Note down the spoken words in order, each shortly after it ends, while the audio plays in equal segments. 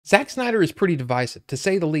Zack Snyder is pretty divisive, to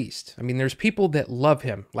say the least. I mean, there's people that love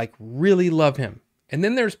him, like really love him. And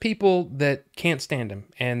then there's people that can't stand him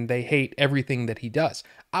and they hate everything that he does.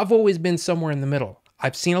 I've always been somewhere in the middle.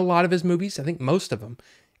 I've seen a lot of his movies, I think most of them.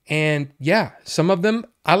 And yeah, some of them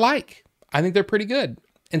I like. I think they're pretty good.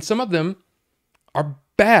 And some of them are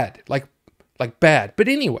bad, like bad. But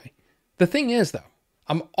anyway, the thing is though,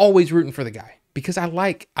 I'm always rooting for the guy because I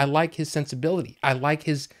like his sensibility. I like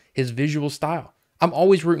his visual style. I'm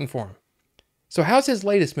always rooting for him. So how's his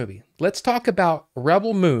latest movie? Let's talk about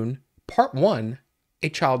Rebel Moon, Part 1, A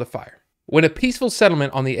Child of Fire. When a peaceful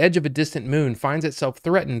settlement on the edge of a distant moon finds itself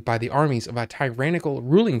threatened by the armies of a tyrannical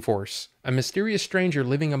ruling force, a mysterious stranger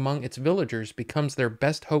living among its villagers becomes their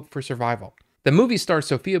best hope for survival. The movie stars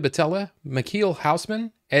Sofia Boutella, Michiel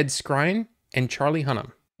Housman, Ed Skrein, and Charlie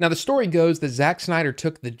Hunnam. Now, the story goes that Zack Snyder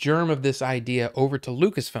took the germ of this idea over to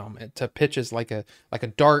Lucasfilm to pitch as like a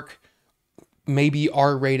dark, maybe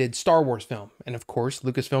R-rated Star Wars film. And of course,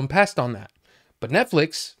 Lucasfilm passed on that. But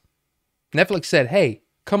Netflix said, "Hey,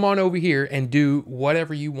 come on over here and do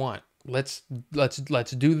whatever you want. Let's do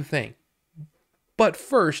the thing. But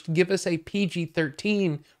first, give us a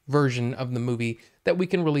PG-13 version of the movie that we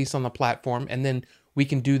can release on the platform, and then we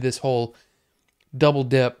can do this whole double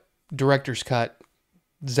dip director's cut,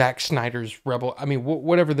 Zack Snyder's Rebel." I mean,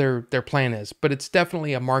 whatever their plan is, but it's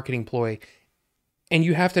definitely a marketing ploy, and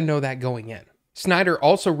you have to know that going in. Snyder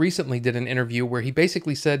also recently did an interview where he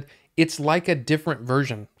basically said it's like a different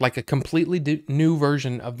version, like a completely new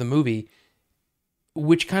version of the movie,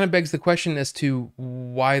 which kind of begs the question as to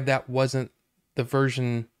why that wasn't the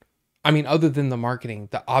version. I mean, other than the marketing,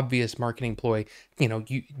 the obvious marketing ploy,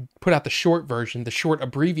 you put out the short version, the short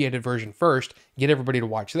abbreviated version first, get everybody to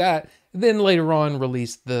watch that, then later on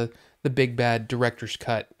release the big bad director's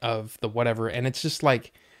cut of the whatever. And it's just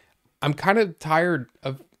like, I'm kind of tired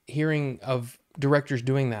of hearing of directors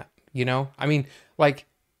doing that, I mean, like,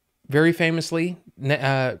 very famously,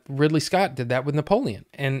 Ridley Scott did that with Napoleon.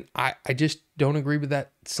 And I just don't agree with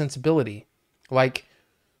that sensibility. Like,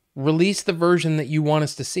 release the version that you want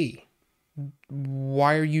us to see.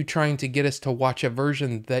 Why are you trying to get us to watch a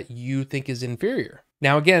version that you think is inferior?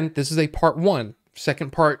 Now, again, this is a part 1.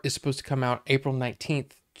 Second part is supposed to come out April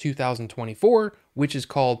 19th, 2024, which is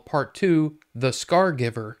called Part 2, The Scar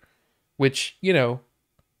Giver, which,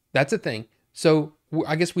 that's a thing. So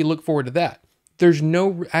I guess we look forward to that. There's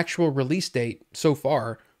no actual release date so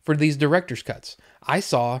far for these director's cuts. I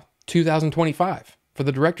saw 2025 for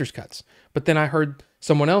the director's cuts, but then I heard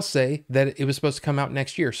someone else say that it was supposed to come out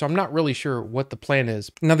next year. So I'm not really sure what the plan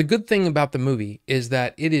is. Now, the good thing about the movie is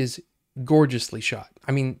that it is gorgeously shot.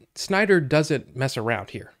 I mean, Snyder doesn't mess around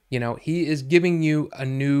here. He is giving you a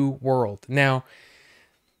new world. Now,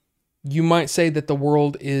 you might say that the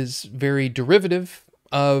world is very derivative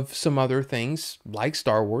of some other things like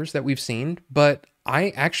Star Wars that we've seen, but I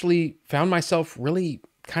actually found myself really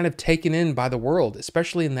kind of taken in by the world,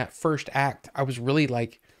 especially in that first act. I was really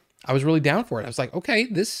down for it. I was like, okay,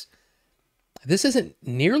 this isn't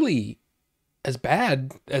nearly as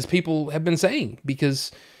bad as people have been saying,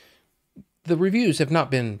 because the reviews have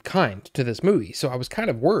not been kind to this movie. So I was kind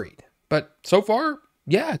of worried, but so far,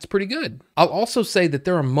 yeah, it's pretty good. I'll also say that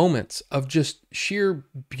there are moments of just sheer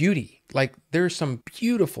beauty. Like, there's some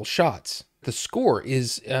beautiful shots. The score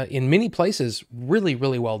is in many places really,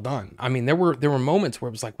 really well done. I mean, there were moments where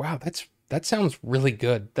it was like, wow, that sounds really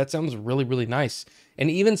good. That sounds really, really nice. And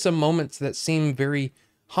even some moments that seem very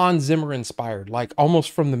Hans Zimmer inspired, like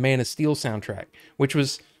almost from the Man of Steel soundtrack, which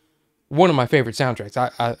was one of my favorite soundtracks.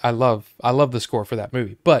 I love the score for that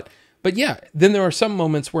movie. But yeah, then there are some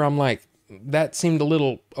moments where I'm like, that seemed a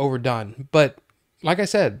little overdone. But like I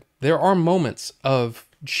said, there are moments of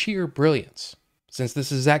sheer brilliance. Since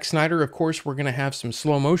this is Zack Snyder, of course, we're going to have some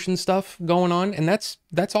slow motion stuff going on, and that's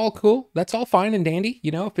all cool. That's all fine and dandy,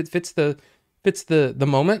 if it fits the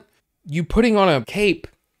moment. You putting on a cape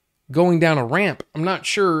going down a ramp, I'm not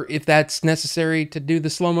sure if that's necessary to do the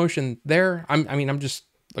slow motion there. I'm just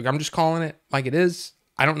calling it like it is.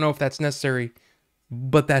 I don't know if that's necessary,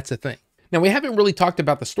 but that's a thing. Now, we haven't really talked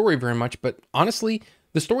about the story very much, but honestly,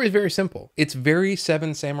 the story is very simple. It's very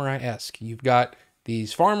Seven Samurai-esque. You've got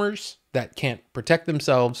these farmers that can't protect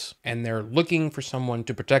themselves, and they're looking for someone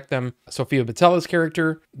to protect them. Sofia Boutella's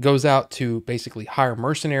character goes out to basically hire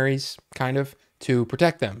mercenaries, kind of, to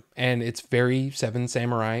protect them. And it's very Seven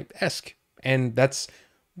Samurai-esque. And that's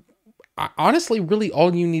honestly really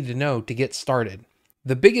all you need to know to get started.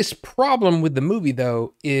 The biggest problem with the movie,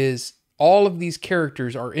 though, is all of these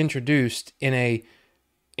characters are introduced in a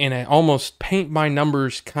almost paint by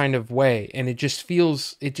numbers kind of way, and it just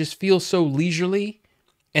feels so leisurely.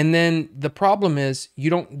 And then the problem is you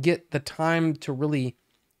don't get the time to really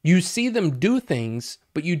You see them do things,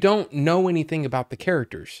 but you don't know anything about the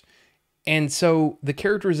characters. And so the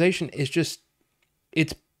characterization is just,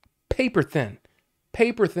 it's paper thin.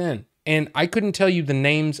 Paper thin. And I couldn't tell you the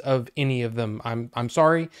names of any of them. I'm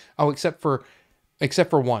sorry. Oh, except for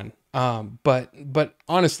one. But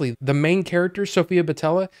honestly, the main character, Sofia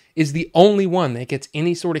Boutella, is the only one that gets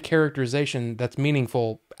any sort of characterization that's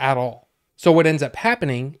meaningful at all. So what ends up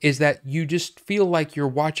happening is that you just feel like you're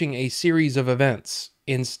watching a series of events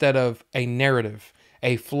instead of a narrative,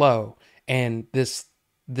 a flow, and this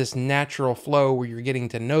natural flow where you're getting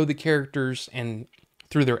to know the characters and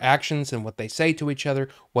through their actions and what they say to each other,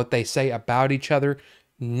 what they say about each other.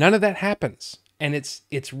 None of that happens. And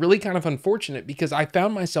it's really kind of unfortunate because I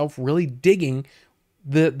found myself really digging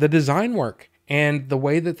the design work and the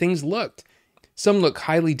way that things looked. Some look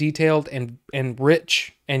highly detailed and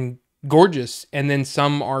rich and gorgeous, and then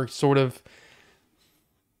some are sort of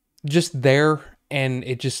just there, and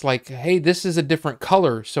it just like, hey, this is a different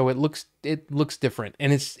color, so it looks different.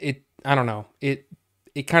 And I don't know. It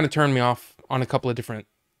kind of turned me off on a couple of different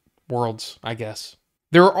worlds, I guess.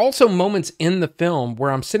 There are also moments in the film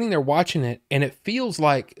where I'm sitting there watching it and it feels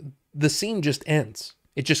like the scene just ends.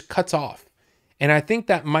 It just cuts off. And I think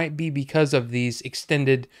that might be because of these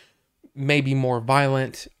extended, maybe more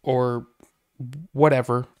violent or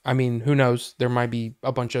whatever. I mean, who knows? There might be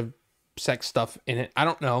a bunch of sex stuff in it. I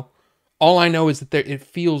don't know. All I know is that it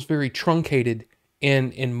feels very truncated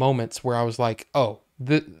in moments where I was like, oh,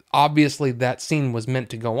 obviously that scene was meant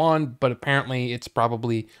to go on, but apparently it's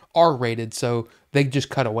probably R-rated, so they just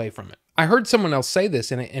cut away from it. I heard someone else say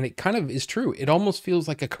this, and it kind of is true. It almost feels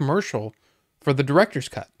like a commercial for the director's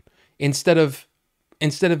cut instead of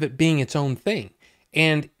it being its own thing.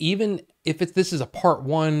 And even if this is a part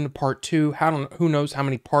 1, part 2, who knows how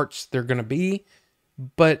many parts they're going to be,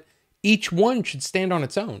 but each one should stand on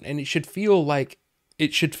its own, and it should feel like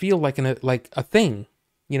a thing.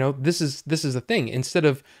 You know, this is a thing, instead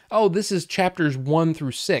of, oh, this is chapters 1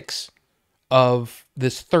 through 6 of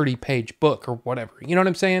this 30-page book or whatever. You know what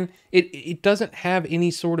I'm saying? It doesn't have any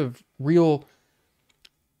sort of real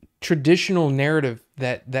traditional narrative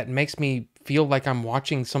that makes me feel like I'm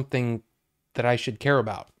watching something that I should care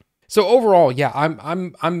about. So overall, yeah,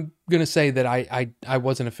 I'm gonna say that I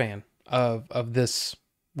wasn't a fan of this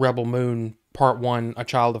Rebel Moon Part 1, A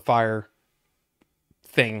Child of Fire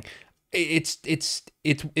thing.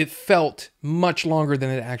 It felt much longer than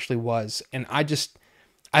it actually was, and I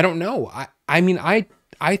don't know. I mean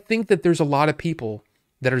I think that there's a lot of people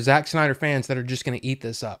that are Zack Snyder fans that are just going to eat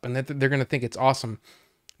this up, and that they're going to think it's awesome.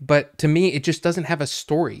 But to me, it just doesn't have a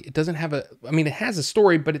story. It doesn't have it has a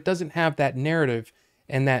story, but it doesn't have that narrative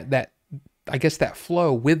and that I guess that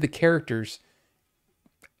flow with the characters.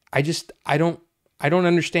 I don't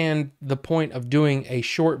understand the point of doing a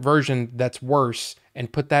short version that's worse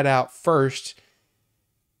and put that out first.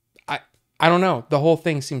 I don't know. The whole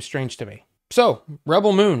thing seems strange to me. So,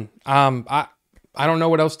 Rebel Moon. I don't know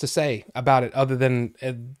what else to say about it other than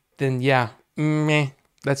yeah, meh.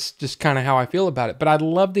 That's just kind of how I feel about it. But I'd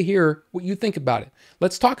love to hear what you think about it.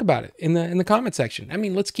 Let's talk about it in the comment section. I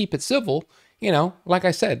mean, let's keep it civil. You know, like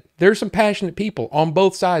I said, there's some passionate people on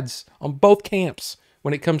both sides, on both camps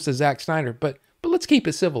when it comes to Zack Snyder. But let's keep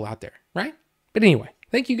it civil out there, right? But anyway,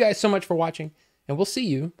 thank you guys so much for watching, and we'll see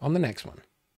you on the next one.